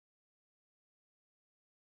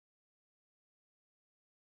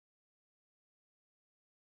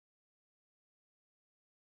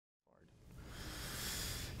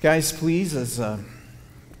Guys, please, as I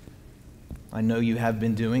know you have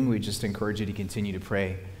been doing, we just encourage you to continue to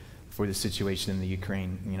pray for the situation in the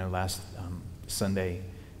Ukraine. You know, last Sunday,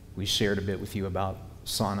 we shared a bit with you about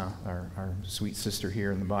Sana, our sweet sister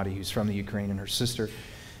here in the body who's from the Ukraine, and her sister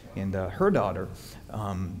and her daughter.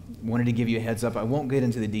 Wanted to give you a heads up. I won't get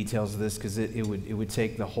into the details of this because it would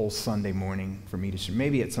take the whole Sunday morning for me to share.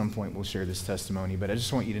 Maybe at some point we'll share this testimony, but I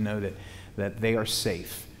just want you to know that they are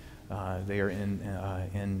safe. They are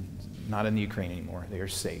not in the Ukraine anymore. They are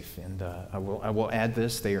safe. And I will add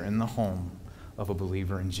this: they are in the home of a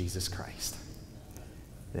believer in Jesus Christ.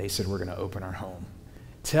 They said, we're going to open our home.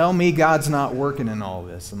 Tell me God's not working in all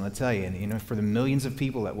this. And I'll tell you, and, for the millions of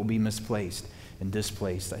people that will be misplaced and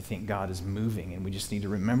displaced, I think God is moving. And we just need to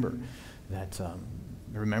remember that,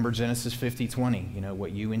 remember Genesis 50:20,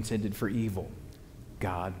 what you intended for evil,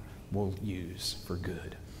 God will use for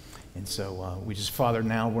good. And so we just, Father,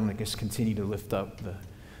 now want to just continue to lift up the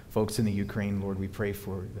folks in the Ukraine. Lord, we pray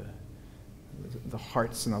for the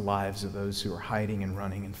hearts and the lives of those who are hiding and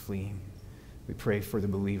running and fleeing. We pray for the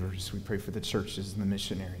believers. We pray for the churches and the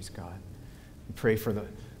missionaries, God. We pray for the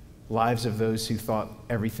lives of those who thought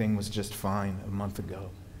everything was just fine a month ago.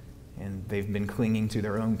 And they've been clinging to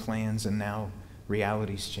their own plans, and now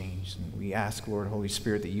reality's changed. And we ask, Lord, Holy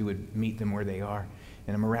Spirit, that you would meet them where they are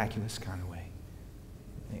in a miraculous kind of way.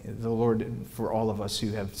 The Lord, for all of us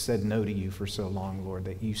who have said no to you for so long, Lord,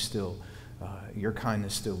 that you still, your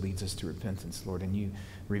kindness still leads us to repentance, Lord, and you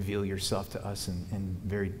reveal yourself to us in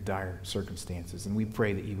very dire circumstances. And we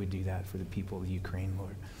pray that you would do that for the people of Ukraine,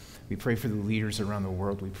 Lord. We pray for the leaders around the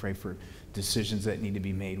world. We pray for decisions that need to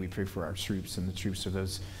be made. We pray for our troops and the troops of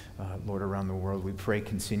those, Lord, around the world. We pray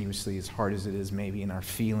continuously, as hard as it is maybe in our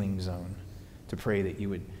feeling zone, to pray that you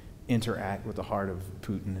would interact with the heart of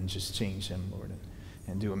Putin and just change him, Lord,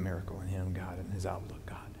 and do a miracle in him, God, and his outlook,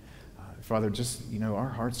 God. Father, just, our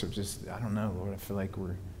hearts are just, I don't know, Lord, I feel like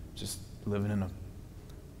we're just living in a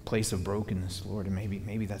place of brokenness, Lord, and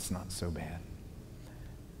maybe that's not so bad.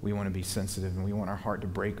 We want to be sensitive, and we want our heart to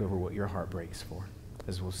break over what your heart breaks for,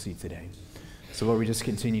 as we'll see today. So, Lord, we just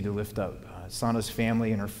continue to lift up Sana's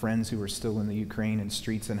family and her friends who are still in the Ukraine, in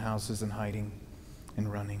streets and houses and hiding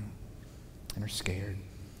and running and are scared.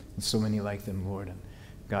 And so many like them, Lord. And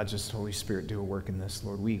God, just Holy Spirit, do a work in this,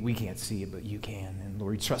 Lord. We can't see it, but you can. And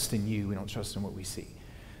Lord, we trust in you. We don't trust in what we see.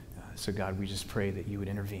 So God, we just pray that you would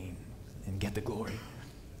intervene and get the glory.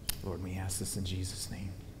 Lord, we ask this in Jesus'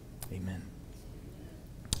 name. Amen.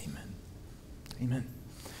 Amen. Amen.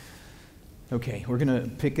 Okay, we're going to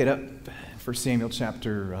pick it up, 1 Samuel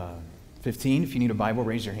chapter 15. If you need a Bible,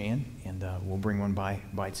 raise your hand, and we'll bring one by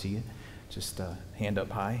to you. Just hand up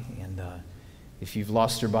high. And if you've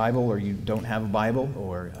lost your Bible, or you don't have a Bible,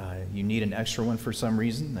 or you need an extra one for some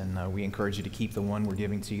reason, then we encourage you to keep the one we're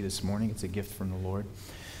giving to you this morning. It's a gift from the Lord.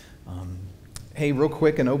 Hey, real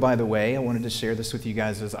quick, and oh, by the way, I wanted to share this with you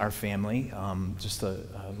guys as our family. Just a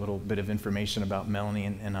little bit of information about Melanie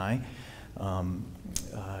and I.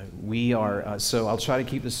 We are, so I'll try to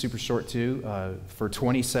keep this super short too. For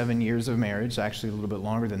 27 years of marriage, actually a little bit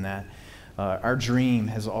longer than that, our dream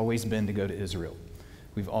has always been to go to Israel.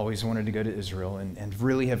 We've always wanted to go to Israel, and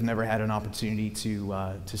really have never had an opportunity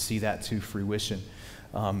to see that to fruition.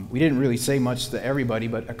 We didn't really say much to everybody,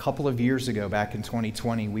 but a couple of years ago, back in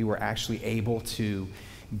 2020, we were actually able to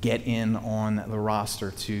get in on the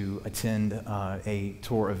roster to attend a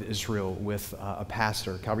tour of Israel with a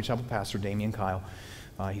pastor, Calvary Chapel pastor, Damian Kyle.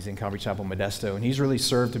 He's in Calvary Chapel, Modesto, and he's really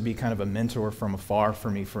served to be kind of a mentor from afar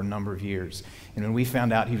for me for a number of years. And when we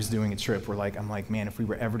found out he was doing a trip, I'm like, man, if we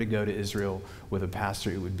were ever to go to Israel with a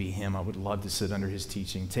pastor, it would be him. I would love to sit under his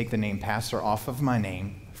teaching, take the name pastor off of my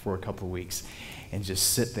name for a couple of weeks, and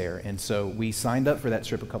just sit there. And so we signed up for that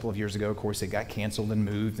trip a couple of years ago. Of course, it got canceled and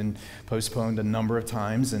moved and postponed a number of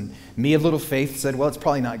times. And me of little faith said, well, it's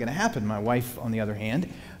probably not going to happen. My wife, on the other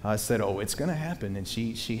hand, said, oh, it's going to happen. And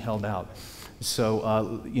she held out.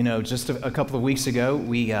 So, just a couple of weeks ago,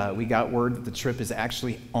 we got word that the trip is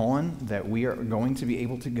actually on, that we are going to be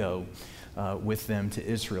able to go with them to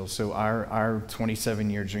Israel. So our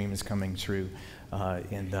 27-year dream is coming true.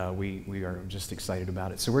 And we are just excited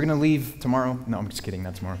about it. So we're going to leave tomorrow. No, I'm just kidding,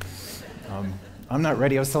 not tomorrow. I'm not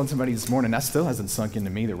ready. I was telling somebody this morning, that still hasn't sunk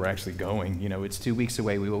into me that we're actually going. It's 2 weeks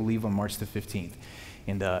away. We will leave on March the 15th.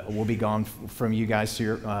 And we'll be gone from you guys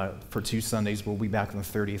here for 2 Sundays. We'll be back on the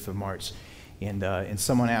 30th of March. And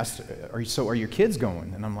someone asked, are your kids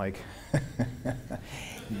going? And I'm like,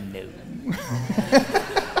 no.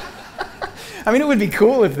 I mean, it would be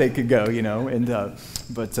cool if they could go,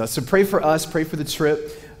 so pray for us, pray for the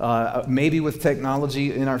trip. Maybe with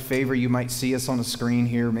technology in our favor, you might see us on a screen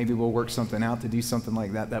here. Maybe we'll work something out to do something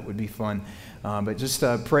like that. That would be fun. But just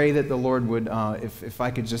pray that the Lord would, if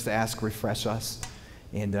I could just ask, refresh us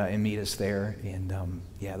and meet us there. And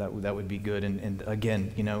that would be good. And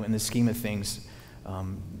again, in the scheme of things,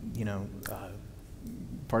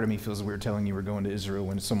 part of me feels weird telling you we're going to Israel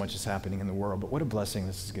when so much is happening in the world, but what a blessing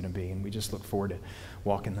this is going to be, and we just look forward to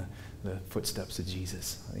walking the footsteps of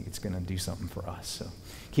Jesus. I think it's going to do something for us. So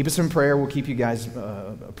keep us in prayer. We'll keep you guys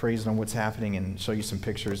appraised on what's happening and show you some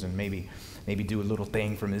pictures and maybe do a little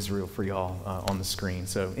thing from Israel for y'all on the screen.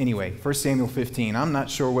 So anyway, 1 Samuel 15. I'm not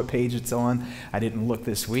sure what page it's on. I didn't look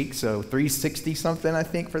this week, so 360 something, I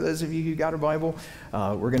think, for those of you who got a Bible.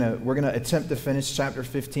 We're gonna attempt to finish chapter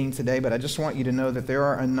 15 today, but I just want you to know that there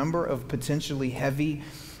are a number of potentially heavy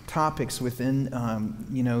topics within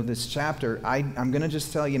this chapter. I'm going to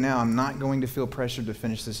just tell you now, I'm not going to feel pressured to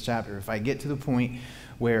finish this chapter. If I get to the point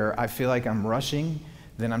where I feel like I'm rushing,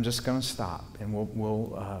 then I'm just going to stop, and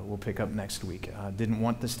we'll pick up next week. Didn't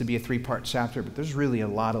want this to be a 3-part chapter, but there's really a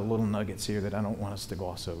lot of little nuggets here that I don't want us to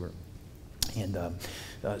gloss over. And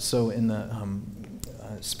so in the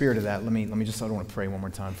spirit of that, let me just, I want to pray one more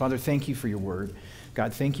time. Father, thank you for your word.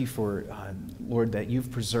 God, thank you for, Lord, that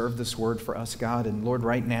you've preserved this word for us, God. And Lord,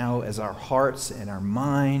 right now, as our hearts and our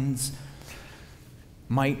minds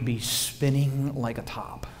might be spinning like a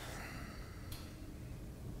top,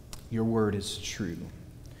 your word is true.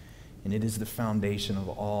 And it is the foundation of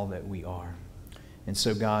all that we are. And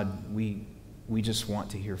so, God, we just want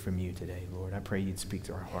to hear from you today, Lord. I pray you'd speak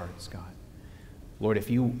to our hearts, God. Lord, if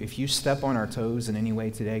you step on our toes in any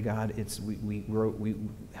way today, God, we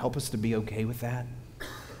help us to be okay with that.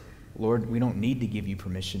 Lord, we don't need to give you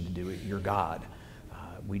permission to do it. You're God.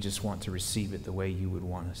 We just want to receive it the way you would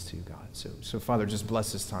want us to, God. So Father, just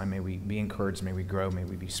bless this time. May we be encouraged. May we grow. May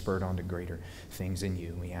we be spurred on to greater things in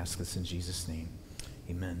you. We ask this in Jesus' name.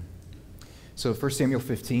 Amen. So 1 Samuel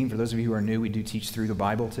 15, for those of you who are new, we do teach through the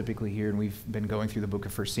Bible typically here, and we've been going through the book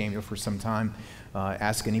of 1 Samuel for some time.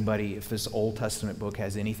 Ask anybody if this Old Testament book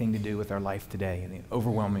has anything to do with our life today, and the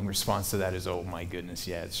overwhelming response to that is, oh my goodness,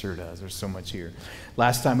 yeah, it sure does. There's so much here.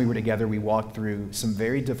 Last time we were together, we walked through some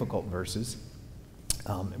very difficult verses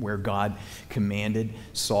where God commanded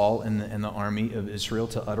Saul and the army of Israel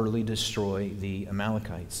to utterly destroy the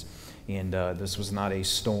Amalekites. And this was not a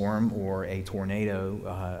storm or a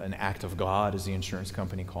tornado, an act of God, as the insurance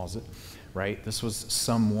company calls it, right? This was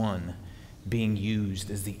someone being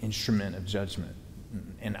used as the instrument of judgment.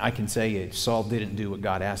 And I can tell you, Saul didn't do what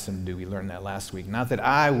God asked him to do. We learned that last week. Not that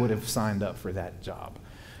I would have signed up for that job.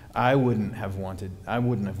 I wouldn't have wanted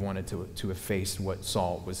to have faced what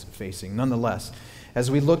Saul was facing. Nonetheless,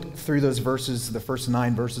 as we looked through those verses, the first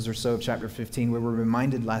 9 verses or so of chapter 15, we were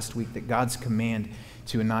reminded last week that God's command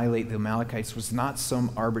to annihilate the Amalekites was not some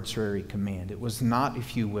arbitrary command. It was not,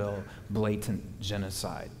 if you will, blatant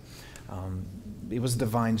genocide. It was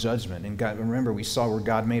divine judgment. And God, remember, we saw where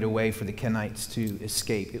God made a way for the Kenites to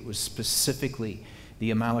escape. It was specifically the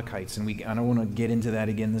Amalekites. And I don't want to get into that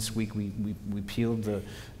again this week. We peeled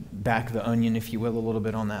back the onion, if you will, a little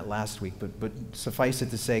bit on that last week. But suffice it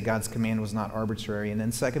to say, God's command was not arbitrary. And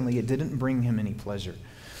then secondly, it didn't bring him any pleasure.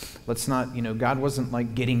 Let's not, God wasn't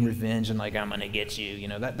like getting revenge and like, I'm going to get you.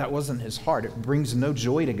 That wasn't his heart. It brings no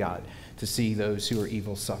joy to God to see those who are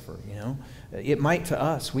evil suffer, It might to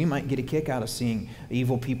us. We might get a kick out of seeing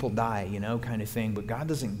evil people die, kind of thing. But God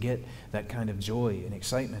doesn't get that kind of joy and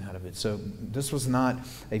excitement out of it. So this was not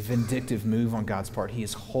a vindictive move on God's part. He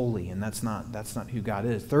is holy, and that's not who God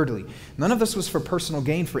is. Thirdly, none of this was for personal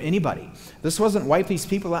gain for anybody. This wasn't wipe these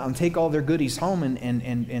people out and take all their goodies home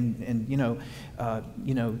and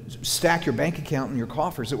stack your bank account and your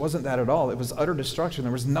coffers. It wasn't that at all. It was utter destruction.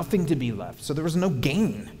 There was nothing to be left. So there was no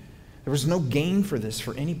gain. There was no gain for this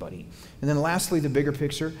for anybody. And then lastly, the bigger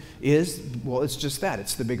picture is, well, it's just that.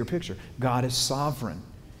 It's the bigger picture. God is sovereign.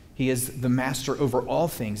 He is the master over all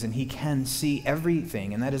things, and he can see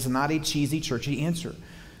everything. And that is not a cheesy, churchy answer.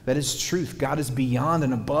 That is truth. God is beyond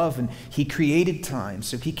and above, and he created time,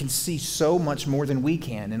 so he can see so much more than we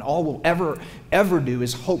can. And all we'll ever do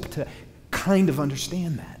is hope to kind of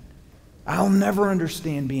understand that. I'll never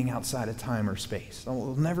understand being outside of time or space.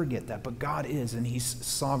 I'll never get that. But God is, and he's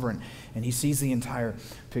sovereign, and he sees the entire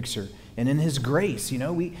picture. And in his grace,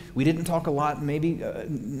 we didn't talk a lot maybe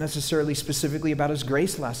necessarily specifically about his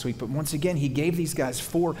grace last week, but once again, he gave these guys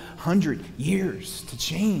 400 years to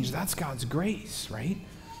change. That's God's grace, right?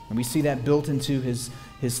 And we see that built into his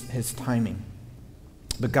timing.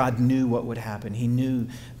 But God knew what would happen. He knew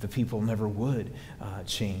the people never would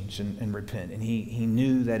change and repent. And he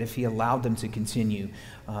knew that if he allowed them to continue,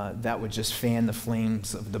 that would just fan the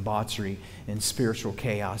flames of debauchery and spiritual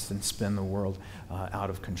chaos and spin the world out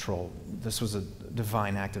of control. This was a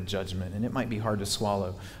divine act of judgment, and it might be hard to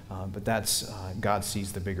swallow, but that's God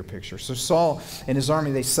sees the bigger picture. So Saul and his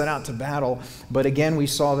army, they set out to battle, but again we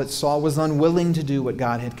saw that Saul was unwilling to do what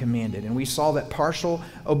God had commanded, and we saw that partial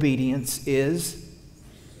obedience is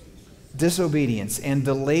disobedience, and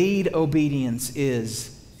delayed obedience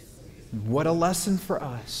is what a lesson for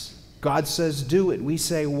us. God says do it. We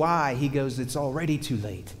say why? He goes, it's already too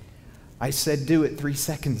late. I said do it 3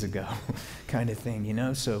 seconds ago kind of thing, you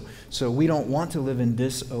know. So we don't want to live in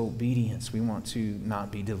disobedience. We want to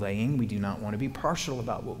not be delaying. We do not want to be partial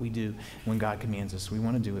about what we do when God commands us. We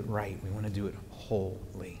want to do it right. We want to do it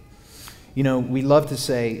wholly. You know, we love to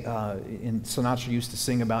say, and Sinatra used to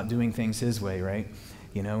sing about doing things his way, right?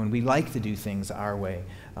 You know, and we like to do things our way.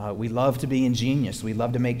 We love to be ingenious. We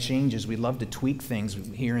love to make changes. We love to tweak things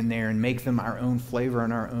here and there and make them our own flavor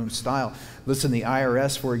and our own style. Listen, the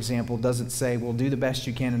IRS, for example, doesn't say, well, do the best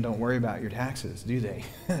you can and don't worry about your taxes, do they?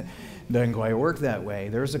 Doesn't quite work that way.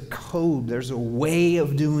 There's a code. There's a way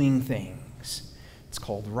of doing things. It's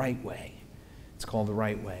called the right way. It's called the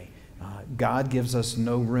right way. God gives us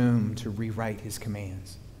no room to rewrite his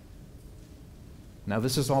commands. Now,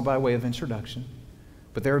 this is all by way of introduction.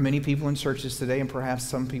 But there are many people in churches today, and perhaps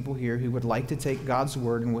some people here, who would like to take God's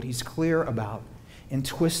word and what he's clear about and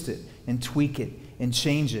twist it and tweak it and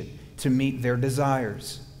change it to meet their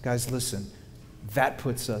desires. Guys, listen, that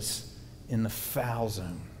puts us in the foul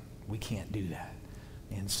zone. We can't do that.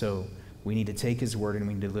 And so we need to take his word and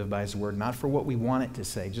we need to live by his word, not for what we want it to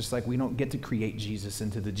say, just like we don't get to create Jesus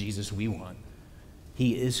into the Jesus we want.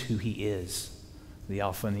 He is who he is. The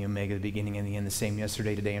Alpha and the Omega, the beginning and the end, the same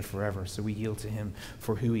yesterday, today, and forever. So we yield to him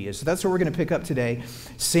for who he is. So that's what we're going to pick up today.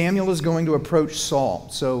 Samuel is going to approach Saul.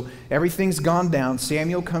 So everything's gone down.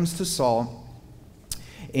 Samuel comes to Saul,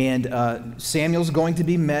 and Samuel's going to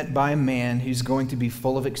be met by a man who's going to be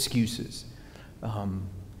full of excuses.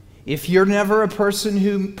 If you're never a person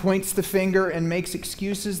who points the finger and makes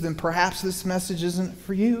excuses, then perhaps this message isn't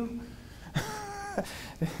for you.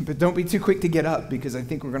 But don't be too quick to get up, because I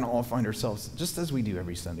think we're going to all find ourselves, just as we do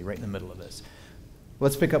every Sunday, right in the middle of this.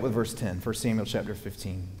 Let's pick up with verse 10, 1 Samuel chapter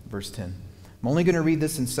 15, verse 10. I'm only going to read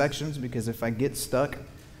this in sections, because if I get stuck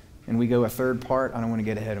and we go a third part, I don't want to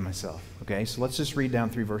get ahead of myself. Okay, so let's just read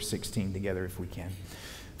down through verse 16 together if we can.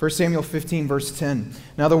 1 Samuel 15, verse 10.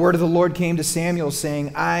 Now the word of the Lord came to Samuel,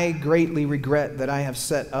 saying, I greatly regret that I have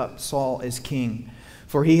set up Saul as king,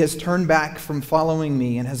 for he has turned back from following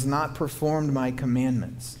me and has not performed my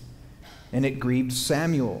commandments. And it grieved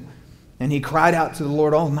Samuel, and he cried out to the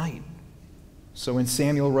Lord all night. So when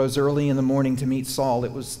Samuel rose early in the morning to meet Saul,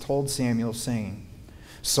 it was told Samuel, saying,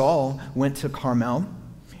 Saul went to Carmel,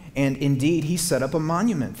 and indeed he set up a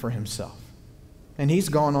monument for himself. And he's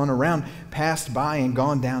gone on around, passed by, and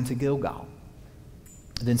gone down to Gilgal.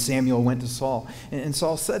 Then Samuel went to Saul, and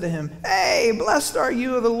Saul said to him, Hey, blessed are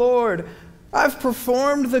you of the Lord. I've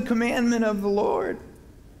performed the commandment of the Lord.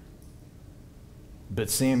 But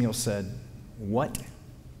Samuel said, What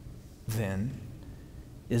then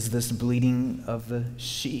is this bleating of the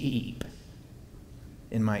sheep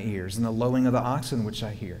in my ears, and the lowing of the oxen which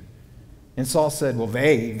I hear? And Saul said, Well,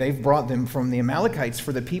 they've brought them from the Amalekites,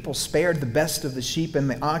 for the people spared the best of the sheep and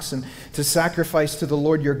the oxen to sacrifice to the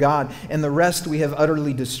Lord your God, and the rest we have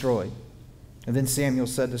utterly destroyed. And then Samuel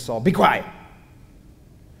said to Saul, Be quiet.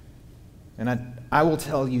 And I will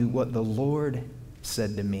tell you what the Lord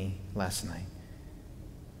said to me last night.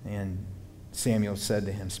 And Samuel said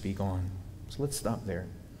to him, Speak on. So let's stop there.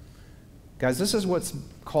 Guys, this is what's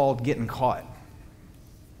called getting caught.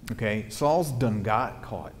 Okay? Saul's done got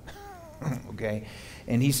caught. Okay?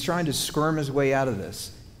 And he's trying to squirm his way out of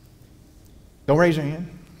this. Don't raise your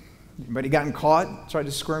hand. Anybody gotten caught? Tried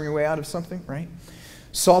to squirm your way out of something, right?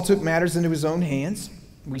 Saul took matters into his own hands.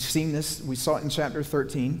 We've seen this. We saw it in chapter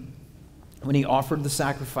 13. When he offered the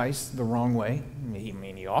sacrifice the wrong way.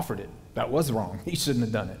 He offered it. That was wrong. He shouldn't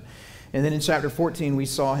have done it. And then in chapter 14, we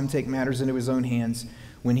saw him take matters into his own hands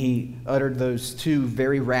when he uttered those two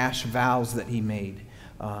very rash vows that he made.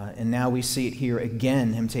 And now we see it here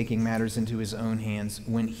again, him taking matters into his own hands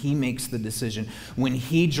when he makes the decision, when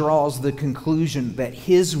he draws the conclusion that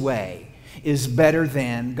his way is better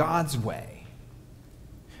than God's way.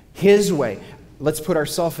 His way. Let's put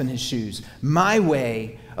ourselves in his shoes. My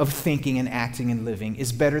way of thinking and acting and living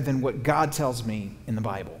is better than what God tells me in the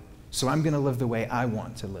Bible. So I'm going to live the way I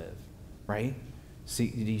want to live, right? Do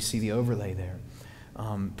you see the overlay there?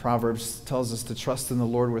 Proverbs tells us to trust in the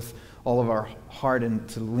Lord with all of our heart and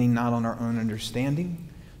to lean not on our own understanding.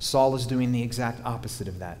 Saul is doing the exact opposite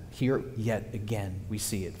of that. Here, yet again, we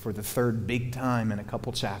see it for the third big time in a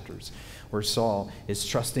couple chapters, where Saul is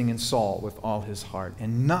trusting in Saul with all his heart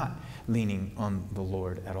and not leaning on the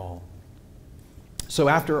Lord at all. So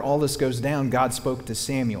after all this goes down, God spoke to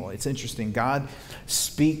Samuel. It's interesting. God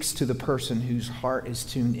speaks to the person whose heart is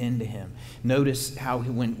tuned into him. Notice how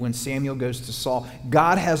when Samuel goes to Saul,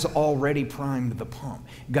 God has already primed the pump.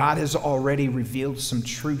 God has already revealed some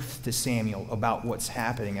truth to Samuel about what's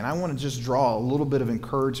happening. And I want to just draw a little bit of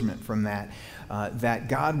encouragement from that, that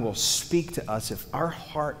God will speak to us. If our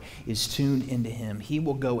heart is tuned into him, he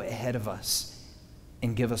will go ahead of us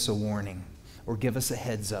and give us a warning or give us a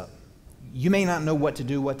heads up. You may not know what to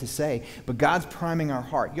do, what to say, but God's priming our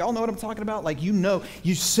heart. Y'all know what I'm talking about? Like, you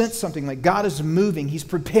sense something, like God is moving. He's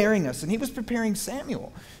preparing us. And he was preparing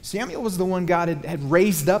Samuel. Samuel was the one God had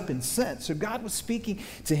raised up and sent. So God was speaking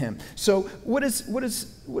to him. So what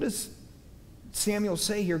does Samuel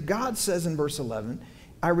say here? God says in verse 11,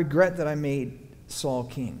 I regret that I made Saul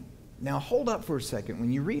king. Now hold up for a second.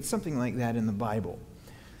 When you read something like that in the Bible,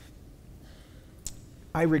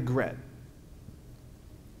 I regret.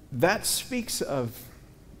 That speaks of,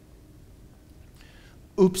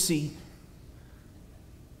 oopsie,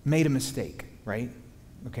 made a mistake, right?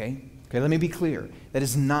 Okay, let me be clear. That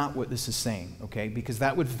is not what this is saying, okay? Because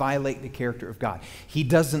that would violate the character of God. He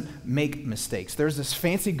doesn't make mistakes. There's this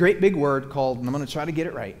fancy, great big word called, and I'm going to try to get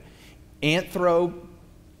it right,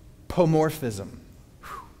 anthropomorphism.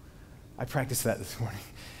 Whew. I practiced that this morning.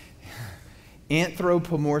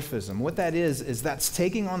 Anthropomorphism. What that is that's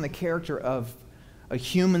taking on the character of a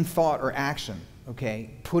human thought or action,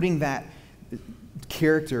 okay? Putting that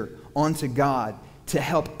character onto God to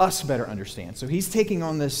help us better understand. So he's taking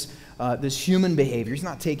on this human behavior. He's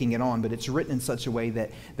not taking it on, but it's written in such a way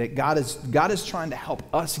that God is trying to help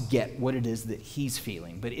us get what it is that he's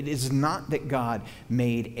feeling. But it is not that God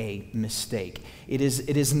made a mistake. It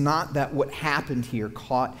is not that what happened here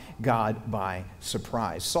caught God by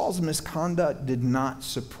surprise. Saul's misconduct did not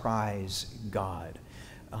surprise God.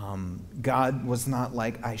 God was not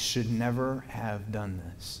like, I should never have done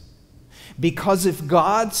this. Because if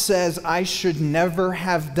God says, I should never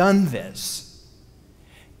have done this,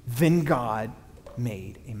 then God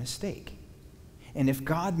made a mistake. And if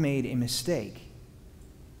God made a mistake,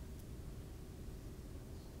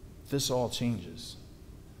 this all changes.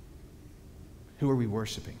 Who are we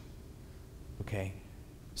worshiping? Okay?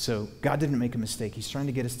 So God didn't make a mistake. He's trying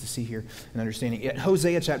to get us to see here and understanding. At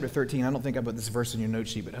Hosea chapter 13, I don't think I put this verse in your note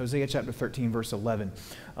sheet, but Hosea chapter 13, verse 11,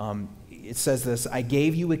 it says this, I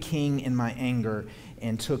gave you a king in my anger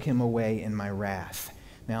and took him away in my wrath.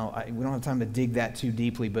 Now, we don't have time to dig that too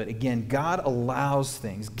deeply, but again, God allows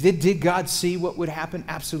things. Did God see what would happen?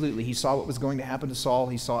 Absolutely. He saw what was going to happen to Saul.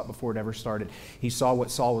 He saw it before it ever started. He saw what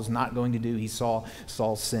Saul was not going to do. He saw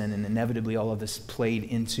Saul's sin, and inevitably all of this played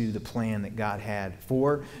into the plan that God had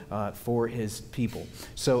for his people.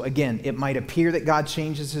 So again, it might appear that God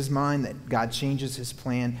changes his mind, that God changes his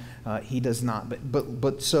plan. He does not.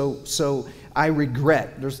 But so I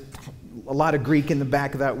regret. There's a lot of Greek in the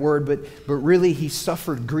back of that word, but really he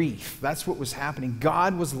suffered grief. That's what was happening.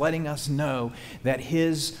 God was letting us know that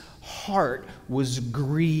his heart was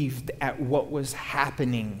grieved at what was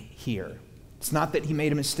happening here. It's not that he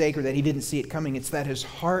made a mistake or that he didn't see it coming. It's that his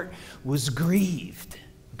heart was grieved,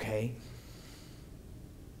 okay?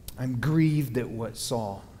 I'm grieved at what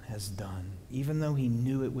Saul has done. Even though he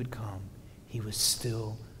knew it would come, he was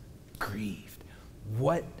still grieved.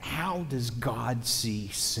 How does God see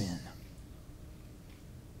sin?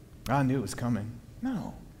 I knew it was coming.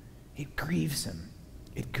 No, it grieves him.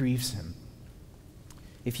 It grieves him.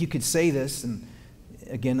 If you could say this, and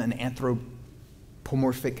again, an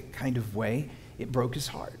anthropomorphic kind of way, it broke his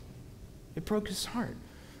heart. It broke his heart.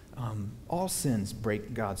 All sins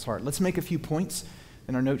break God's heart. Let's make a few points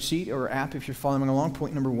in our note sheet or app if you're following along.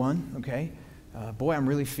 Point number 1, okay? Boy, I'm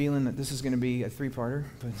really feeling that this is going to be a 3-parter,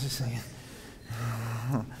 but just saying.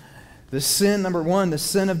 The sin, number 1, the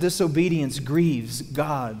sin of disobedience grieves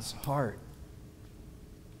God's heart.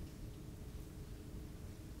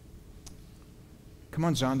 Come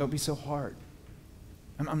on, John, don't be so hard.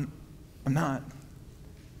 I'm not.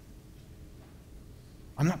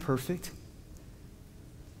 I'm not perfect.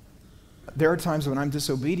 There are times when I'm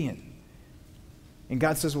disobedient. And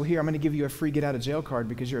God says, well, here, I'm going to give you a free get-out-of-jail card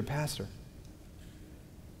because you're a pastor.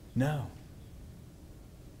 No.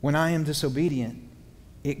 When I am disobedient,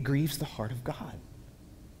 it grieves the heart of God.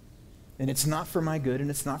 And it's not for my good,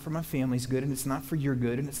 and it's not for my family's good, and it's not for your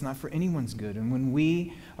good, and it's not for anyone's good. And when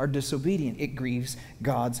we are disobedient, it grieves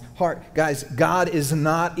God's heart. Guys, God is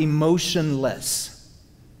not emotionless.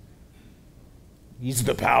 He's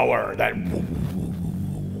the power that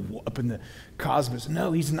up in the cosmos.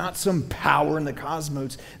 No, he's not some power in the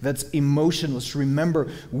cosmos that's emotionless.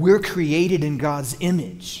 Remember, we're created in God's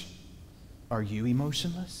image. Are you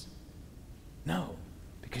emotionless? No,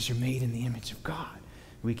 because you're made in the image of God.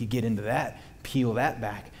 We could get into that, peel that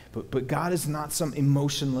back. But God is not some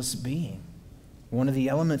emotionless being. One of the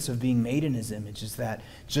elements of being made in his image is that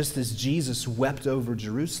just as Jesus wept over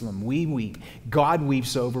Jerusalem, we weep. God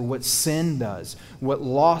weeps over what sin does, what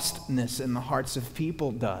lostness in the hearts of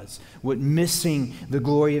people does, what missing the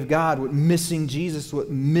glory of God, what missing Jesus,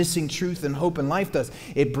 what missing truth and hope and life does.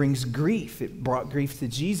 It brings grief. It brought grief to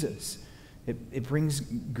Jesus. It brings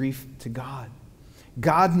grief to God.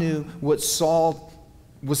 God knew what Saul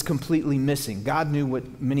was completely missing. God knew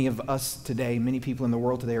what many of us today, many people in the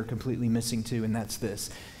world today are completely missing too, and that's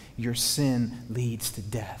this. Your sin leads to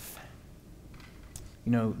death.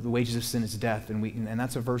 You know, the wages of sin is death, and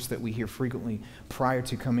that's a verse that we hear frequently prior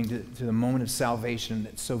to coming to the moment of salvation.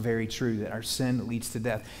 That's so very true, that our sin leads to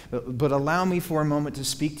death. But allow me for a moment to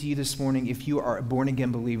speak to you this morning if you are a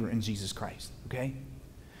born-again believer in Jesus Christ, okay?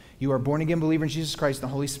 You are a born-again believer in Jesus Christ, and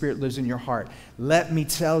the Holy Spirit lives in your heart. Let me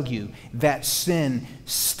tell you that sin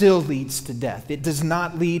still leads to death. It does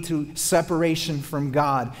not lead to separation from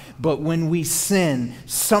God, but when we sin,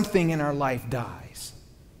 something in our life dies.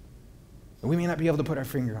 We may not be able to put our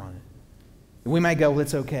finger on it. We might go, well,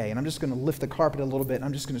 it's okay, and I'm just going to lift the carpet a little bit, and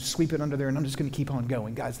I'm just going to sweep it under there, and I'm just going to keep on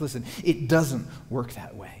going. Guys, listen, it doesn't work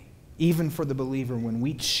that way. Even for the believer, when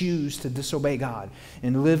we choose to disobey God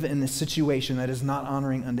and live in a situation that is not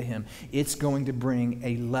honoring unto him, it's going to bring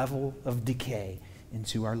a level of decay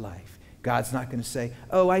into our life. God's not going to say,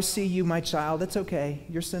 oh, I see you, my child. It's okay.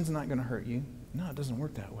 Your sin's not going to hurt you. No, it doesn't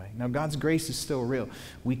work that way. Now, God's grace is still real.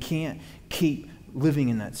 We can't keep living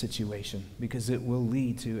in that situation because it will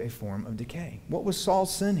lead to a form of decay. What was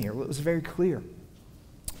Saul's sin here? Well, it was very clear.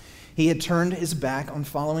 He had turned his back on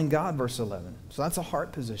following God, verse 11. So that's a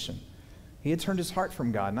heart position. He had turned his heart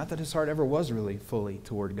from God. Not that his heart ever was really fully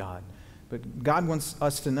toward God. But God wants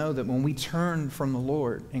us to know that when we turn from the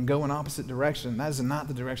Lord and go in opposite direction, that is not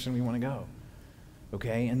the direction we want to go.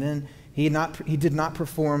 Okay? And then he did not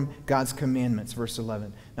perform God's commandments, verse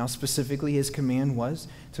 11. Now, specifically, his command was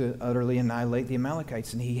to utterly annihilate the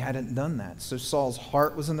Amalekites, and he hadn't done that. So Saul's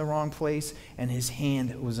heart was in the wrong place, and his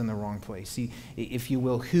hand was in the wrong place. If you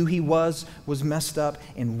will, who he was messed up,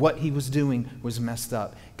 and what he was doing was messed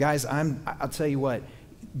up. Guys, I'll tell you what,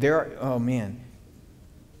 oh man.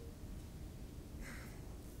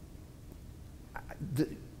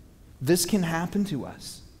 This can happen to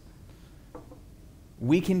us.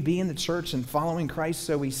 We can be in the church and following Christ,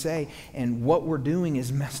 so we say, and what we're doing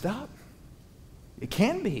is messed up. It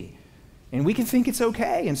can be. And we can think it's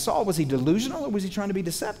okay. And Saul, was he delusional or was he trying to be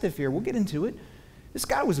deceptive here? We'll get into it. This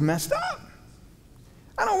guy was messed up.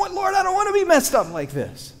 Lord, I don't want to be messed up like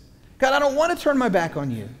this. God, I don't want to turn my back on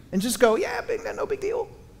you and just go, yeah, no big deal.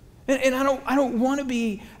 And I don't want to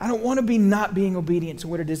be not being obedient to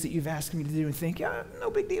what it is that you've asked me to do and think, yeah, no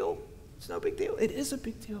big deal. It's no big deal. It is a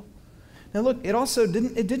big deal. Now look, it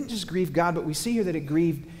didn't just grieve God, but we see here that it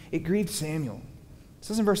grieved Samuel. It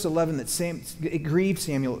says in verse 11 that it grieved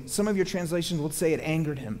Samuel. Some of your translations will say it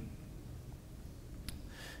angered him.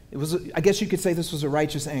 I guess you could say this was a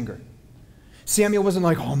righteous anger. Samuel wasn't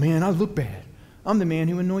like, oh man, I look bad. I'm the man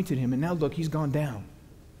who anointed him, and now look, he's gone down.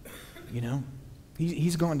 You know?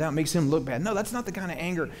 He's gone down, makes him look bad. No, that's not the kind of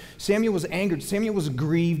anger. Samuel was angered. Samuel was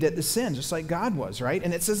grieved at the sin, just like God was, right?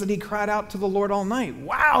 And it says that he cried out to the Lord all night.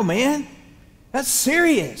 Wow, man. That's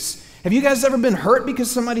serious. Have you guys ever been hurt because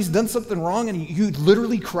somebody's done something wrong and you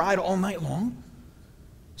literally cried all night long?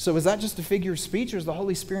 So is that just a figure of speech, or is the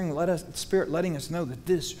Holy Spirit letting us know that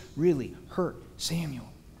this really hurt Samuel?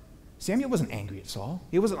 Samuel wasn't angry at Saul.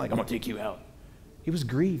 He wasn't like, I'm going to take you out. He was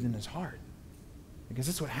grieved in his heart. Because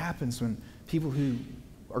that's what happens when people who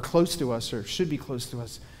are close to us or should be close to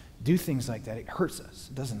us do things like that. It hurts us,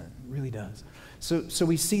 doesn't it? It really does. So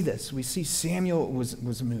we see this. We see Samuel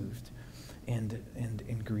was moved and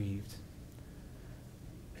grieved.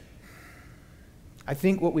 I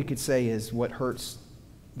think what we could say is what hurts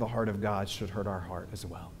the heart of God should hurt our heart as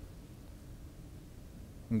well.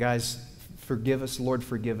 And guys, forgive us, Lord,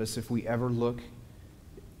 forgive us if we ever look.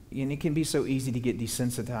 And it can be so easy to get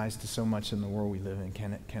desensitized to so much in the world we live in,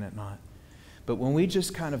 can it not? But when we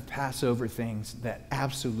just kind of pass over things that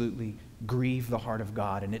absolutely grieve the heart of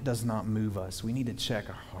God and it does not move us, we need to check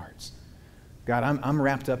our hearts. God, I'm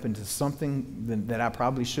wrapped up into something that I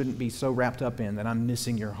probably shouldn't be so wrapped up in, that I'm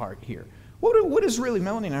missing your heart here. What is really,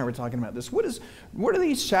 Melanie and I were talking about this, what are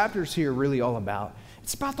these chapters here really all about?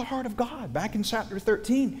 It's about the heart of God. Back in chapter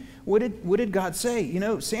 13, what did God say? You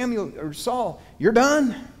know, Samuel or Saul, you're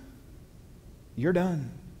done. You're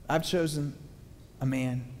done. I've chosen a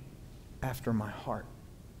man after my heart.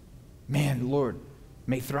 Man, Lord,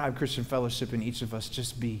 may Thrive Christian Fellowship in each of us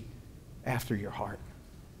just be after your heart.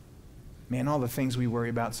 Man, all the things we worry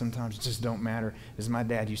about sometimes just don't matter. As my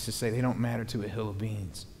dad used to say, they don't matter to a hill of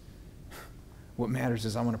beans. What matters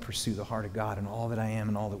is I want to pursue the heart of God in all that I am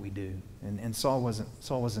and all that we do. And Saul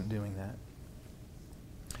wasn't doing that.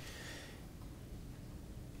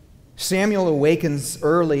 Samuel awakens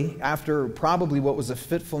early after probably what was a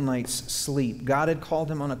fitful night's sleep. God had called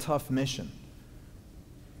him on a tough mission.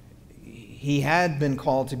 He had been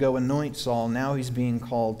called to go anoint Saul. Now he's being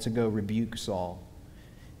called to go rebuke Saul.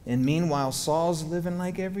 And meanwhile, Saul's living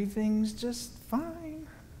like everything's just fine.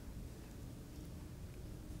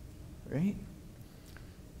 Right?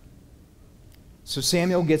 So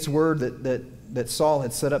Samuel gets word that Saul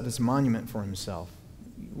had set up this monument for himself.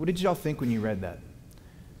 What did y'all think when you read that?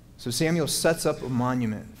 So Samuel sets up a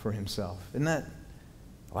monument for himself. Isn't that,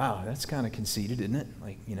 wow, that's kind of conceited, isn't it?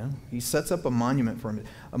 Like, you know, he sets up a monument for him.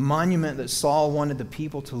 A monument that Saul wanted the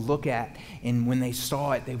people to look at, and when they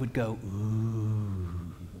saw it, they would go,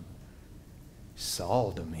 ooh,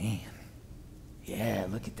 Saul the man. Yeah,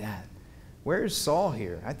 look at that. Where is Saul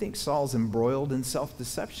here? I think Saul's embroiled in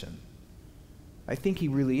self-deception. I think he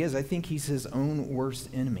really is. I think he's his own worst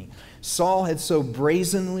enemy. Saul had so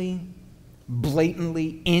brazenly,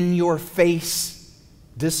 blatantly, in your face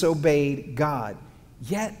disobeyed God,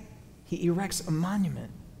 yet he erects a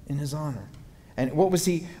monument in his honor. And what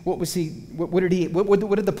did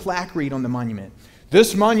the plaque read on the monument?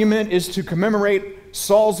 This monument is to commemorate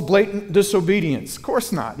Saul's blatant disobedience. Of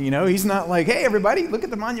course not. You know, he's not like, hey, everybody, look at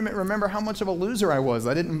the monument. Remember how much of a loser I was.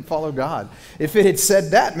 I didn't follow God. If it had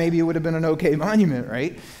said that, maybe it would have been an okay monument,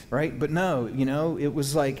 right? But no, you know, it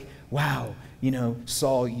was like, wow, you know,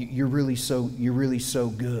 Saul, you're really so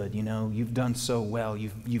good. You know, you've done so well.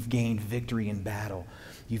 You've gained victory in battle.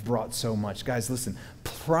 You've brought so much. Guys, listen,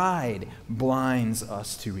 pride blinds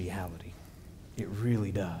us to reality. It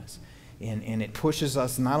really does. And it pushes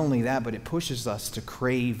us, not only that, but it pushes us to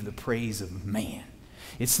crave the praise of man.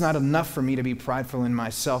 It's not enough for me to be prideful in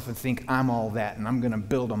myself and think I'm all that and I'm going to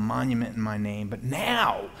build a monument in my name. But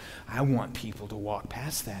now I want people to walk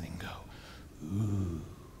past that and go, ooh,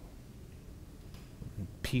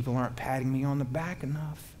 people aren't patting me on the back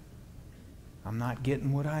enough. I'm not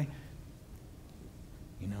getting what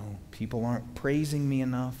people aren't praising me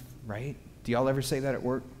enough, right? Do y'all ever say that at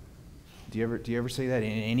work? Do you ever say that in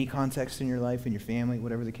any context in your life, in your family,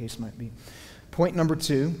 whatever the case might be? Point number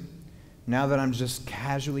 2, now that I'm just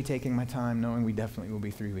casually taking my time, knowing we definitely will be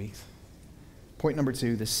 3 weeks. Point number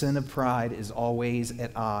 2, the sin of pride is always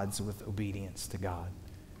at odds with obedience to God.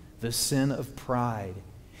 The sin of pride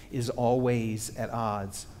is always at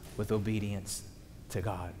odds with obedience to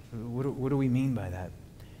God. What do we mean by that?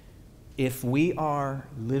 If we are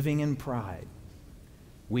living in pride,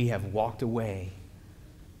 we have walked away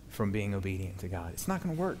from being obedient to God. It's not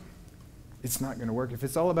going to work. It's not going to work. If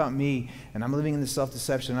it's all about me and I'm living in this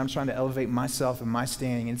self-deception and I'm trying to elevate myself and my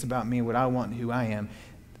standing and it's about me, what I want and who I am,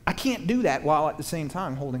 I can't do that while at the same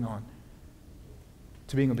time holding on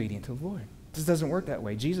to being obedient to the Lord. It just doesn't work that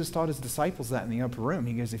way. Jesus taught his disciples that in the upper room.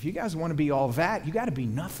 He goes, if you guys want to be all that, you got to be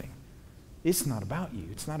nothing. It's not about you.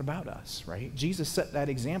 It's not about us, right? Jesus set that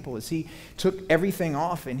example as he took everything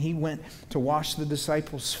off and he went to wash the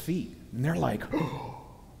disciples' feet. And they're like, oh,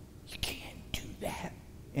 you can't do that.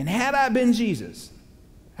 And had I been Jesus,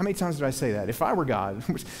 how many times did I say that? If I were God,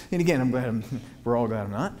 and again, I'm glad we're all glad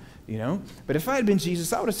I'm not, you know. But if I had been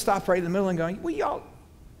Jesus, I would have stopped right in the middle and going, well, y'all,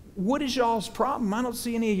 what is y'all's problem? I don't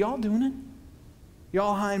see any of y'all doing it.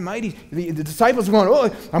 Y'all high and mighty. The disciples were going, oh,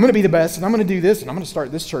 I'm going to be the best, and I'm going to do this, and I'm going to start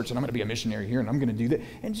this church, and I'm going to be a missionary here, and I'm going to do that.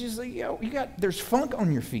 And Jesus like, yo, there's funk on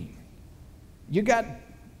your feet. You got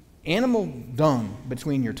animal dung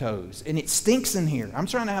between your toes, and it stinks in here. I'm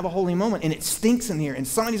trying to have a holy moment, and it stinks in here, and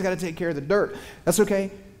somebody's got to take care of the dirt. That's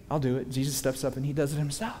okay. I'll do it. Jesus steps up, and he does it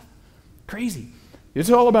himself. Crazy. It's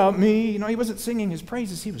all about me. You know, he wasn't singing his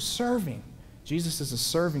praises. He was serving. Jesus is a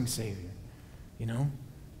serving Savior, you know.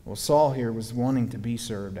 Well, Saul here was wanting to be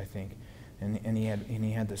served, I think, and he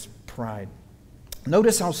had this pride.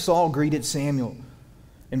 Notice how Saul greeted Samuel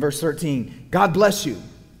in verse 13. God bless you.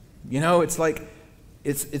 You know, it's like,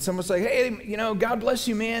 it's almost like, hey, you know, God bless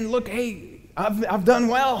you, man. Look, hey, I've done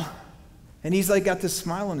well. And he's like got this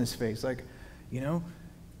smile on his face, like, you know.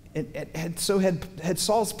 Had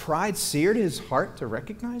Saul's pride seared his heart to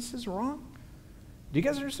recognize his wrong? Do you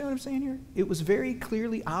guys understand what I'm saying here? It was very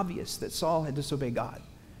clearly obvious that Saul had disobeyed God.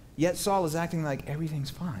 Yet Saul is acting like everything's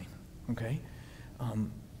fine, okay?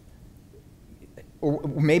 Or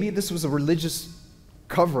maybe this was a religious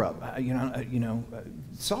cover-up.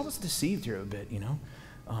 Saul was deceived here a bit,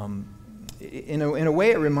 In a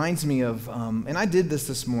way, it reminds me of, and I did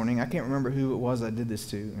this morning. I can't remember who it was I did this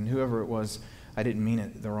to, and whoever it was, I didn't mean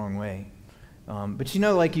it the wrong way. But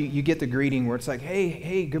like you get the greeting where it's like,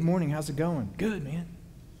 hey, good morning, how's it going? Good, man.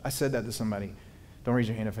 I said that to somebody. Don't raise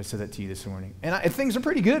your hand if I said that to you this morning. And things are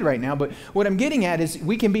pretty good right now, but what I'm getting at is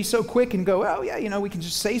we can be so quick and go, oh yeah, we can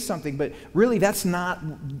just say something, but really that's not,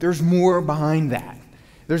 there's more behind that.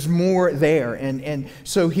 There's more there. And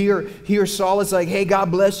so here Saul is like, hey,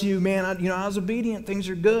 God bless you, man. I was obedient. Things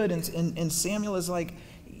are good. And Samuel is like,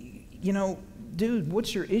 dude,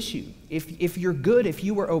 what's your issue? If you're good, if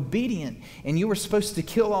you were obedient and you were supposed to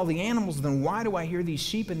kill all the animals, then why do I hear these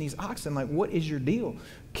sheep and these oxen? Like, what is your deal?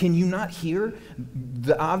 Can you not hear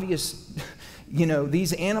the obvious,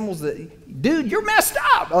 these animals that, dude, you're messed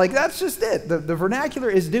up. Like, that's just it. The vernacular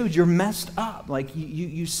is, dude, you're messed up. Like,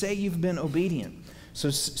 you say you've been obedient. So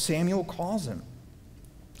Samuel calls him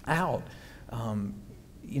out.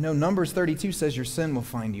 Numbers 32 says your sin will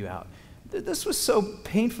find you out. This was so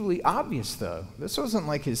painfully obvious, though. This wasn't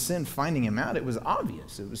like his sin finding him out. It was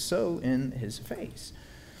obvious. It was so in his face.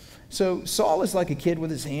 So Saul is like a kid with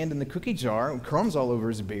his hand in the cookie jar, crumbs all over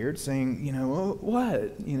his beard, saying, what?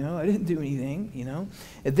 I didn't do anything,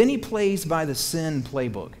 And then he plays by the sin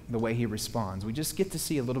playbook, the way he responds. We just get to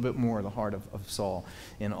see a little bit more of the heart of Saul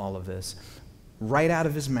in all of this. Right out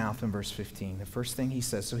of his mouth in verse 15, the first thing he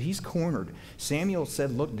says. So he's cornered. Samuel said,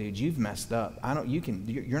 look, dude, you've messed up.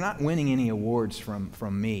 You're not winning any awards from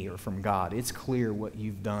me or from God. It's clear what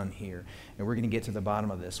you've done here. And we're going to get to the bottom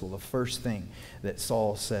of this. Well, the first thing that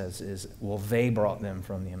Saul says is, well, they brought them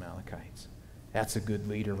from the Amalekites. That's a good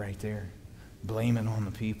leader right there. Blame it on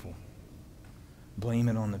the people. Blame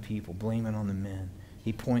it on the people. Blame it on the men.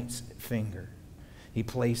 He points finger. He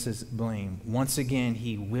places blame. Once again,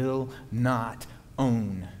 he will not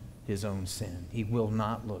own his own sin. He will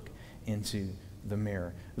not look into the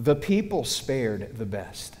mirror. The people spared the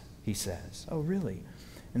best, he says. Oh, really?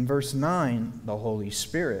 In verse 9, the Holy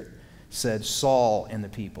Spirit said Saul and the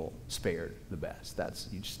people spared the best.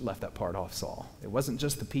 You just left that part off, Saul. It wasn't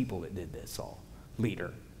just the people that did this, Saul.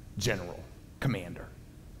 Leader, general, commander.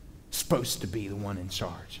 Supposed to be the one in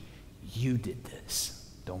charge. You did this.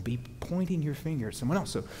 Don't be pointing your finger at someone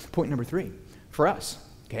else. So point number 3 for us,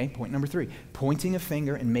 okay? Point number 3. Pointing a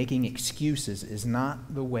finger and making excuses is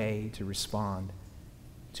not the way to respond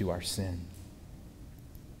to our sin.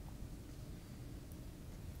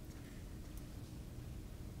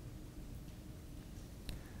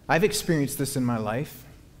 I've experienced this in my life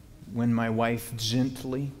when my wife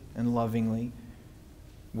gently and lovingly,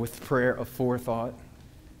 with prayer of forethought,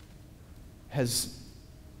 has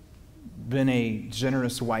been a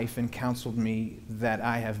generous wife and counseled me that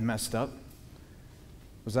I have messed up.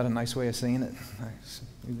 Was that a nice way of saying it?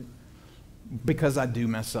 Because I do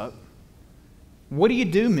mess up. What do you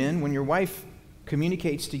do, men, when your wife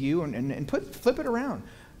communicates to you and flip it around?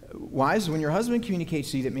 Wives, when your husband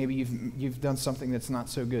communicates to you that maybe you've done something that's not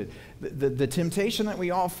so good, the temptation that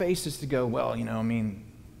we all face is to go, well,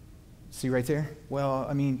 see right there?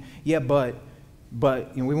 Well, yeah, but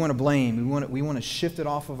we want to blame. We want to shift it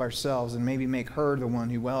off of ourselves and maybe make her the one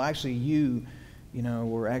who, well, actually you,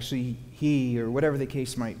 or actually he, or whatever the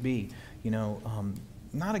case might be.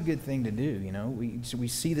 Not a good thing to do. We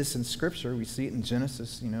see this in Scripture. We see it in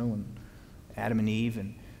Genesis. When Adam and Eve,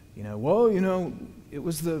 and it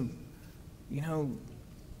was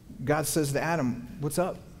God says to Adam, "What's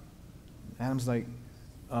up?" Adam's like,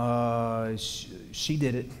 she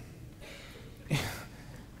did it.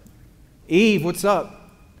 Eve, what's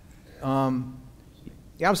up?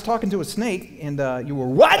 I was talking to a snake, and you were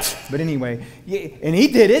what? But anyway, yeah, and he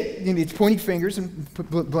did it. And it's pointing fingers and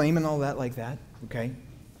blame and all that like that. Okay.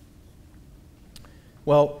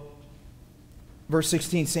 Well, verse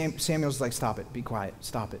 16, Samuel's like, stop it. Be quiet.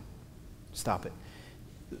 Stop it. Stop it.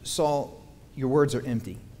 Saul, your words are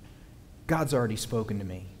empty. God's already spoken to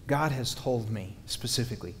me. God has told me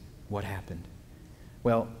specifically what happened.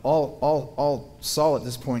 Well, all Saul at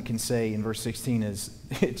this point can say in verse 16 is,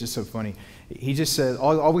 it's just so funny. He just says,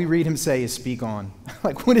 all we read him say is speak on.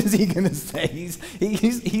 Like, what is he going to say?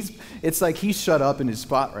 It's like he's shut up in his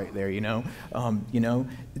spot right there,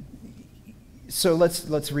 So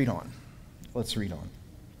let's read on. Let's read on.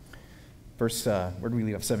 Verse, where do we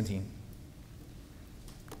leave off? 17.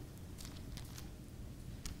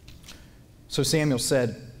 So Samuel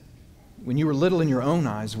said, when you were little in your own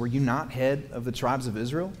eyes, were you not head of the tribes of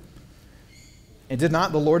Israel? And did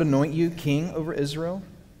not the Lord anoint you king over Israel?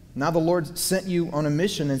 Now the Lord sent you on a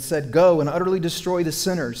mission and said, go and utterly destroy the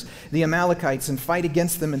sinners, the Amalekites, and fight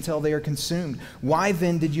against them until they are consumed. Why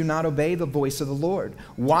then did you not obey the voice of the Lord?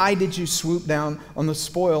 Why did you swoop down on the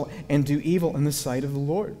spoil and do evil in the sight of the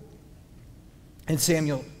Lord? And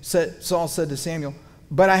Saul said to Samuel,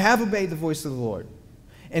 but I have obeyed the voice of the Lord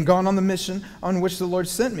and gone on the mission on which the Lord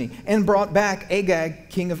sent me and brought back Agag,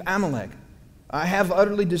 king of Amalek. I have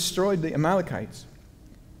utterly destroyed the Amalekites.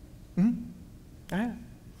 I have.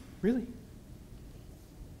 Really?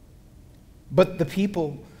 But the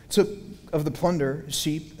people took of the plunder,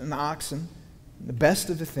 sheep and the oxen, the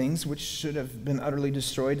best of the things which should have been utterly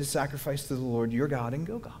destroyed to sacrifice to the Lord your God in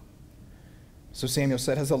Gilgal. So Samuel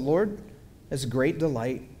said, has the Lord as great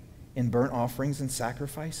delight in burnt offerings and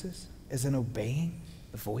sacrifices as in obeying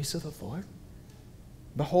the voice of the Lord?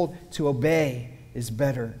 Behold, to obey is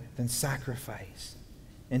better than sacrifice,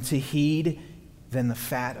 and to heed than the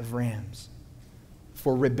fat of rams.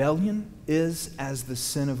 For rebellion is as the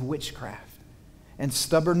sin of witchcraft, and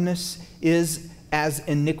stubbornness is as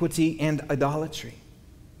iniquity and idolatry.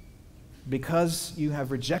 Because you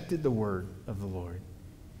have rejected the word of the Lord,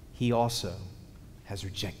 he also has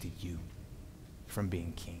rejected you from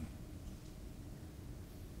being king.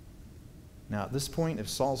 Now, at this point, if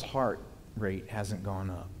Saul's heart rate hasn't gone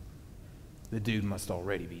up, the dude must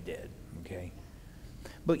already be dead, okay?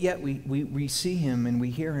 But yet we see him and we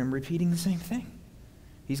hear him repeating the same thing.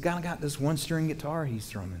 He's got this one-string guitar he's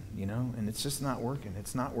strumming, and it's just not working.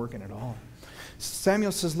 It's not working at all.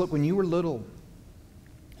 Samuel says, look, when you were little,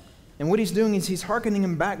 and what he's doing is he's hearkening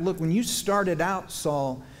him back. Look, when you started out,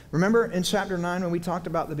 Saul, remember in chapter 9 when we talked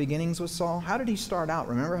about the beginnings with Saul? How did he start out?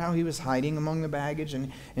 Remember how he was hiding among the baggage? And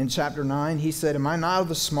in chapter 9, he said, am I not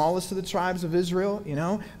the smallest of the tribes of Israel?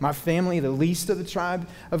 My family, the least of the tribe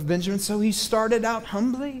of Benjamin. So he started out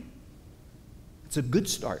humbly. It's a good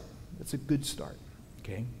start. It's a good start.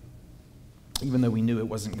 Okay? Even though we knew it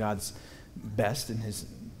wasn't God's best in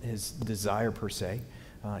his desire per se,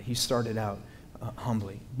 he started out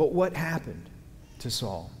humbly. But what happened to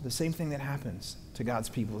Saul? The same thing that happens to God's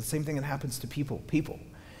people. The same thing that happens to people.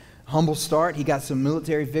 Humble start. He got some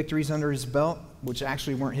military victories under his belt, which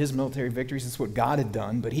actually weren't his military victories. It's what God had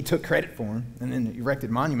done, but he took credit for them and then erected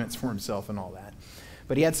monuments for himself and all that.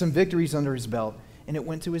 But he had some victories under his belt, and it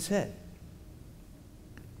went to his head.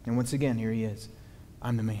 And once again, here he is.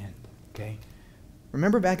 I'm the man, okay?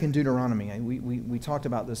 Remember back in Deuteronomy, we talked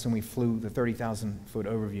about this when we flew the 30,000-foot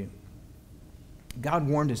overview. God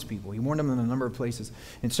warned his people. He warned them in a number of places.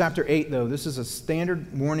 In chapter 8, though, this is a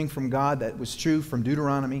standard warning from God that was true from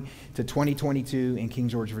Deuteronomy to 2022 in King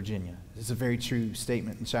George, Virginia. This is a very true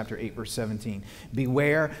statement in chapter 8, verse 17.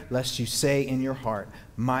 Beware lest you say in your heart,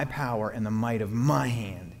 my power and the might of my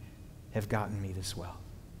hand have gotten me this well.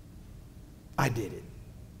 I did it.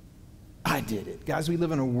 I did it. Guys, we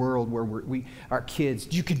live in a world where our kids,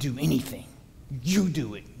 you can do anything. You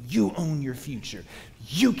do it. You own your future.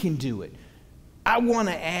 You can do it. I want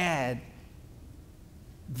to add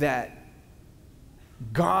that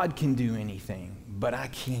God can do anything, but I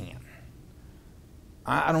can't.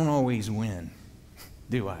 I don't always win,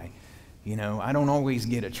 do I? I don't always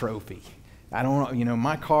get a trophy. I don't,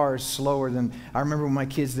 my car is slower than, I remember when my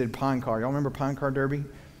kids did Pine Car. Y'all remember Pine Car Derby?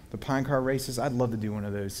 The Pine Car races? I'd love to do one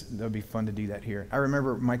of those. That would be fun to do that here. I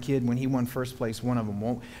remember my kid, when he won first place, one of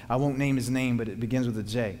them, I won't name his name, but it begins with a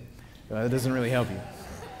J. That doesn't really help you.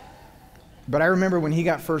 But I remember when he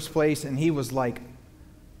got first place and he was like,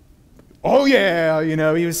 oh yeah,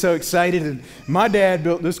 he was so excited. And my dad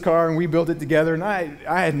built this car and we built it together, and I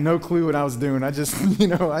had no clue what I was doing. I just,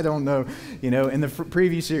 I don't know. In the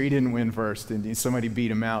previous year he didn't win first and somebody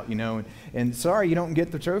beat him out, and sorry, you don't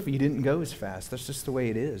get the trophy. You didn't go as fast. That's just the way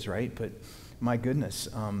it is, right? But my goodness.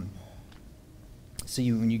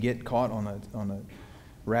 See, when you get caught on a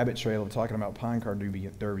rabbit trail of talking about Pine Car Derby,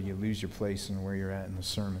 you lose your place and where you're at in the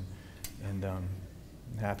sermon. And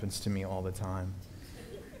it happens to me all the time.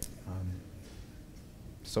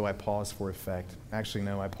 So I pause for effect. Actually,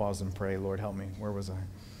 no, I pause and pray, Lord, help me. Where was I?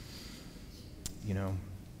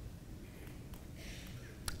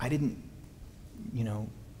 I didn't,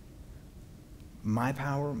 my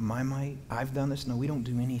power, my might, I've done this. No, we don't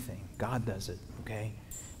do anything. God does it, okay?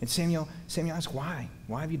 And Samuel asked, why?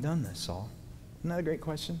 Why have you done this, Saul? Isn't that a great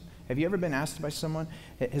question? Have you ever been asked by someone?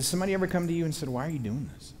 Has somebody ever come to you and said, why are you doing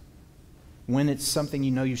this? When it's something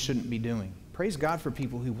you shouldn't be doing. Praise God for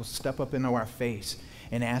people who will step up into our face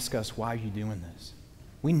and ask us, why are you doing this?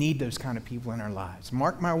 We need those kind of people in our lives.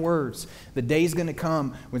 Mark my words, the day's going to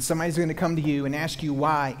come when somebody's going to come to you and ask you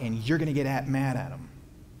why, and you're going to get mad at them.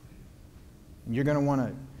 And you're going to want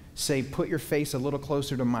to say, put your face a little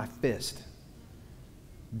closer to my fist.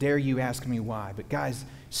 Dare you ask me why? But guys,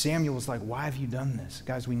 Samuel was like, why have you done this?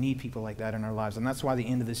 Guys, we need people like that in our lives. And that's why the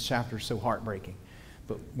end of this chapter is so heartbreaking.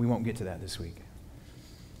 But we won't get to that this week.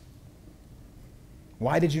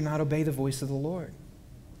 Why did you not obey the voice of the Lord?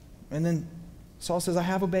 And then Saul says, I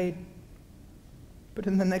have obeyed. But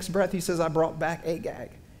in the next breath, he says, I brought back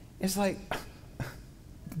Agag. It's like,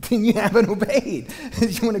 then you haven't obeyed.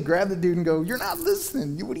 You want to grab the dude and go, you're not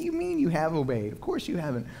listening. What do you mean you have obeyed? Of course you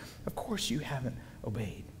haven't. Of course you haven't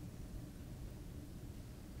obeyed.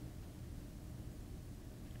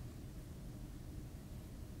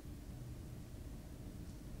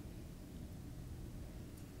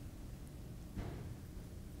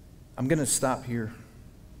 I'm going to stop here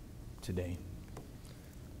today.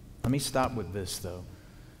 Let me stop with this, though.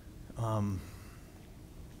 You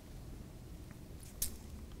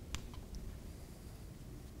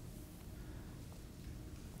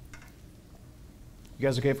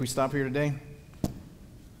guys okay if we stop here today?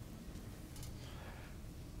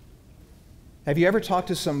 Have you ever talked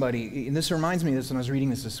to somebody, and this reminds me of this when I was reading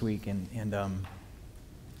this week,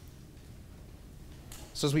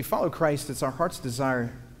 so as we follow Christ, it's our heart's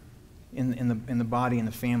desire in the body and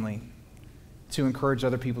the family to encourage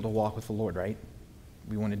other people to walk with the Lord, right?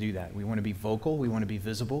 We want to do that. We want to be vocal. We want to be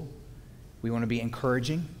visible. We want to be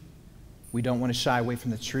encouraging. We don't want to shy away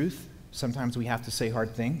from the truth. Sometimes we have to say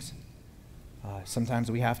hard things.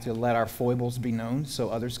 Sometimes we have to let our foibles be known so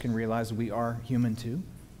others can realize we are human too.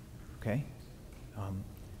 Okay?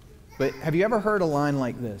 But have you ever heard a line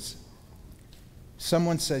like this?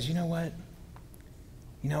 Someone says, you know what?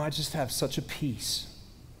 You know, I just have such a peace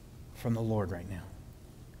from the Lord right now.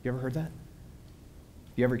 You ever heard that?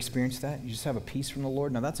 You ever experienced that? You just have a peace from the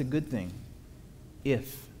Lord? Now that's a good thing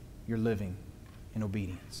if you're living in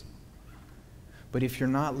obedience. But if you're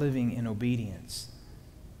not living in obedience,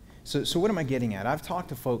 so what am I getting at? I've talked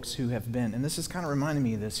to folks who have been, and this is kind of reminding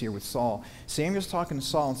me of this here with Saul. Samuel's talking to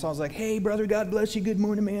Saul, and Saul's like, hey, brother, God bless you. Good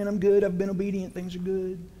morning, man. I'm good. I've been obedient. Things are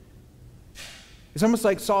good. It's almost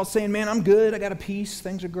like Saul saying, man, I'm good. I got a peace.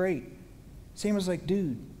 Things are great. Samuel's like,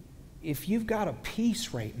 dude, if you've got a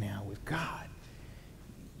peace right now with God,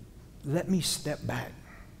 let me step back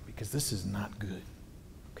because this is not good.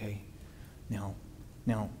 Okay? Now,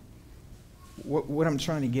 what I'm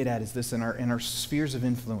trying to get at is this: in our spheres of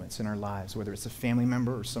influence in our lives, whether it's a family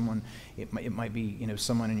member or someone, it might be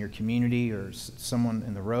someone in your community or someone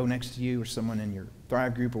in the row next to you or someone in your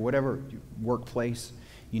Thrive group or whatever workplace,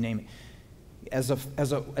 you name it. As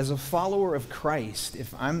a follower of Christ,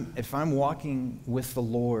 if I'm walking with the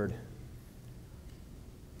Lord,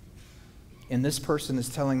 and this person is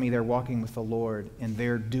telling me they're walking with the Lord and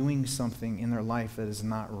they're doing something in their life that is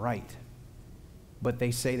not right, but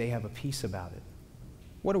they say they have a peace about it,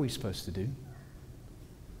 what are we supposed to do?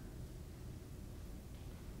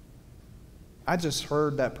 I just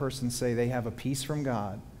heard that person say they have a peace from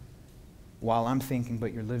God while I'm thinking,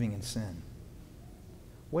 but you're living in sin.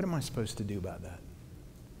 What am I supposed to do about that?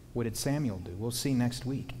 What did Samuel do? We'll see next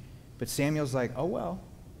week. But Samuel's like, oh, well,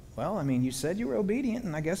 I mean, you said you were obedient,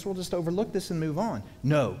 and I guess we'll just overlook this and move on.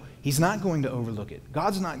 No, he's not going to overlook it.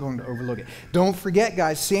 God's not going to overlook it. Don't forget,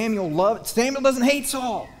 guys, Samuel doesn't hate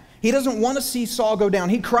Saul. He doesn't want to see Saul go down.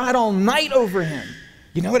 He cried all night over him.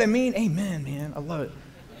 You know what I mean? Amen, man. I love it.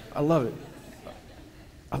 I love it.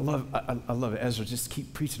 I love it. Ezra, just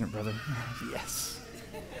keep preaching it, brother. Yes.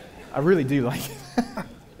 I really do like it.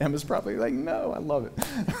 Emma's probably like, no, I love it.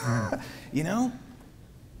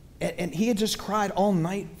 And he had just cried all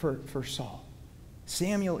night for Saul.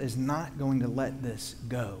 Samuel is not going to let this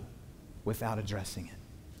go without addressing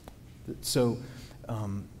it. So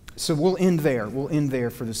we'll end there. We'll end there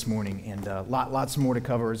for this morning, and lots more to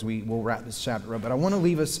cover as we'll wrap this chapter up. But I want to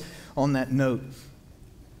leave us on that note,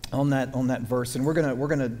 on that verse, and we're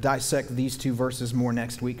gonna dissect these two verses more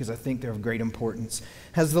next week because I think they're of great importance.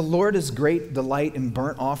 Has the Lord as great delight in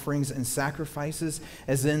burnt offerings and sacrifices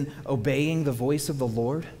as in obeying the voice of the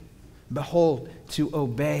Lord? Behold, to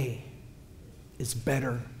obey is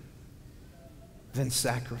better than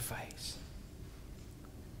sacrifice.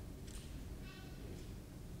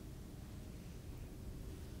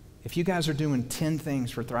 If you guys are doing 10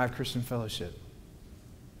 things for Thrive Christian Fellowship,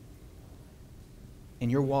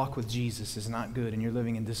 and your walk with Jesus is not good and you're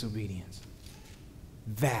living in disobedience,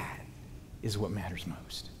 that is what matters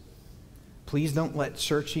most. Please don't let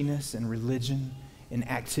churchiness and religion and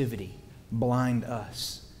activity blind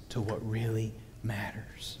us to what really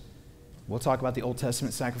matters. We'll talk about the Old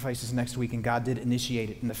Testament sacrifices next week, and God did initiate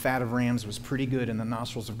it, and the fat of rams was pretty good in the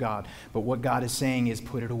nostrils of God. But what God is saying is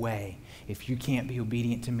put it away. If you can't be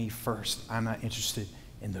obedient to me first, I'm not interested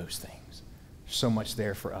in those things. So much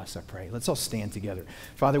there for us, I pray. Let's all stand together.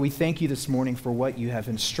 Father, we thank you this morning for what you have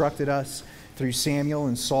instructed us through Samuel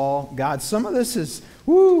and Saul. God, some of this is,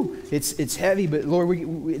 it's heavy, but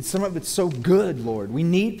Lord, some of it's so good, Lord. We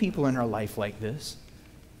need people in our life like this.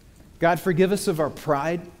 God, forgive us of our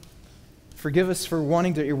pride. Forgive us for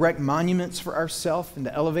wanting to erect monuments for ourselves and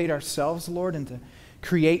to elevate ourselves, Lord, and to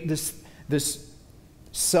create this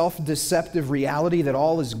self-deceptive reality that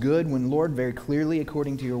all is good when, Lord, very clearly,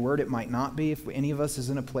 according to your word, it might not be. If any of us is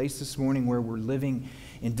in a place this morning where we're living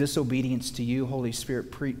in disobedience to you, Holy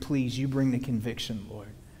Spirit, please, you bring the conviction, Lord.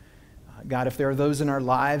 God, if there are those in our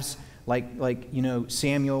lives, like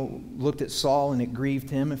Samuel looked at Saul and it grieved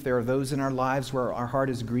him, if there are those in our lives where our heart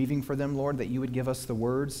is grieving for them, Lord, that you would give us the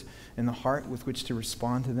words and the heart with which to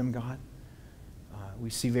respond to them, God. We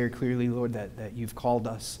see very clearly, Lord, that you've called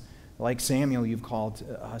us. Like Samuel, you've called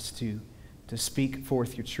us to speak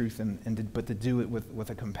forth your truth, but to do it with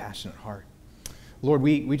a compassionate heart. Lord,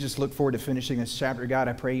 we just look forward to finishing this chapter. God,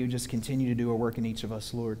 I pray you just continue to do a work in each of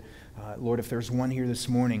us, Lord. Lord, if there's one here this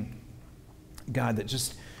morning, God, that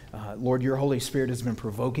just, Lord, your Holy Spirit has been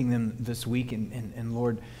provoking them this week, and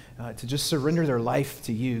Lord, to just surrender their life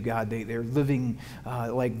to you, God. They're living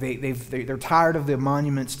like they're tired of the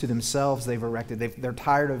monuments to themselves they've erected. They're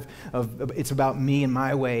tired of it's about me and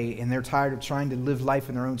my way, and they're tired of trying to live life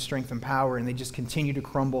in their own strength and power, and they just continue to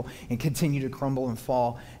crumble and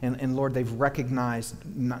fall. And Lord, they've recognized,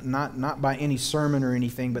 not by any sermon or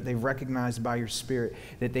anything, but they've recognized by your Spirit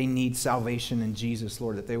that they need salvation in Jesus,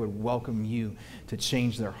 Lord, that they would welcome you to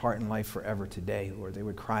change their heart and life forever today, Lord. They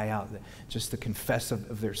would cry out just to confess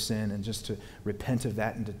of their sin and just to repent of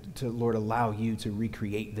that, and to Lord, allow you to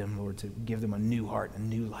recreate them, Lord, to give them a new heart, a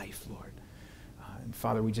new life, Lord. And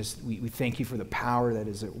Father, we thank you for the power that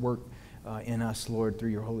is at work in us, Lord, through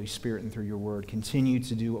your Holy Spirit and through your word. Continue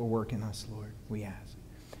to do a work in us, Lord, we ask.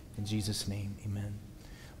 In Jesus' name, amen.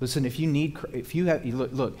 Listen, if you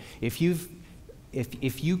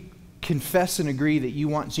confess and agree that you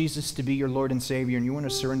want Jesus to be your Lord and Savior, and you want to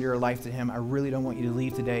surrender your life to him, I really don't want you to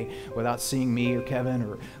leave today without seeing me or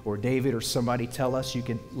Kevin or David or somebody tell us. You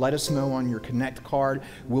can let us know on your Connect card.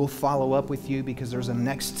 We'll follow up with you because there's a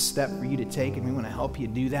next step for you to take, and we want to help you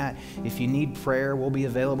do that. If you need prayer, we'll be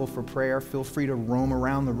available for prayer. Feel free to roam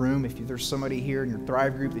around the room. If there's somebody here in your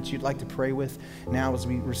Thrive group that you'd like to pray with now as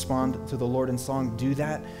we respond to the Lord in song, do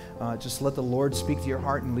that. Just let the Lord speak to your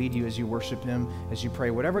heart and lead you as you worship him, as you pray.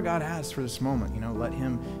 Whatever God has for this moment, let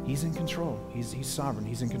him, he's in control. He's sovereign.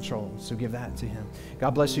 He's in control. So give that to him.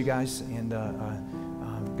 God bless you guys, and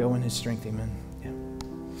go in his strength. Amen.